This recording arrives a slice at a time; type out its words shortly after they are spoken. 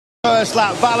First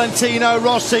lap, Valentino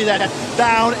Rossi then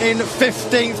down in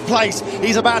 15th place.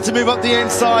 He's about to move up the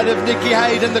inside of Nicky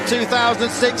Hayden, the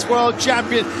 2006 world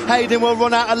champion. Hayden will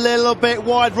run out a little bit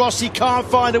wide. Rossi can't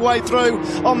find a way through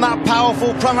on that powerful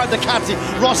Pramac Ducati.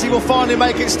 Rossi will finally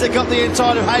make it stick up the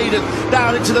inside of Hayden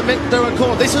down into the mid-Durham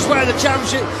corner. This is where the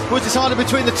championship was decided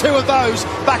between the two of those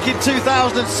back in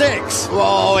 2006.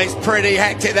 Oh, it's pretty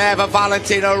hectic there for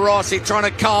Valentino Rossi,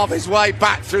 trying to carve his way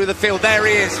back through the field. There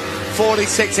he is,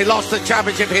 46. He lost the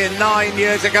championship here 9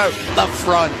 years ago. The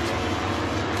front.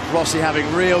 Rossi having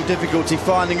real difficulty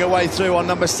finding a way through on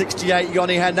number 68,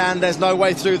 Yoni Hernandez. No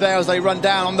way through there as they run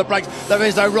down on the brakes. There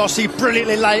is no Rossi,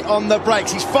 brilliantly late on the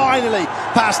brakes. He's finally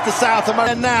past the South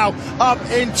America, and now up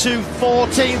into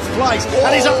 14th place. Whoa.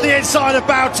 And he's up the inside of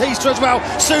Bautista as well.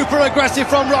 Super aggressive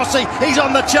from Rossi. He's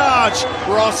on the charge.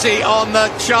 Rossi on the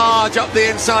charge up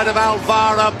the inside of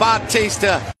Alvaro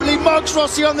Bautista. He mugs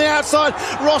Rossi on the outside.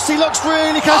 Rossi looks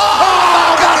really close.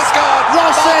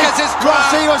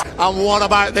 Rossi was. And what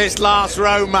about this last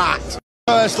row, Matt?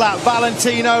 First lap,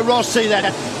 Valentino Rossi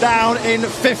then down in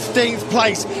 15th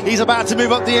place. He's about to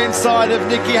move up the inside of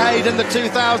Nicky Hayden, the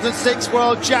 2006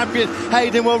 world champion.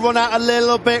 Hayden will run out a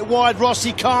little bit wide.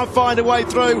 Rossi can't find a way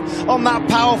through on that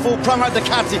powerful Pramac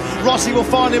Ducati. Rossi will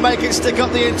finally make it stick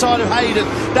up the inside of Hayden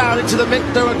down into the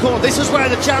mid-Durham corner. This is where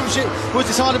the championship was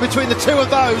decided between the two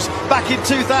of those back in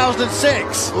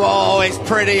 2006. Oh, it's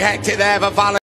pretty hectic there for Valentino.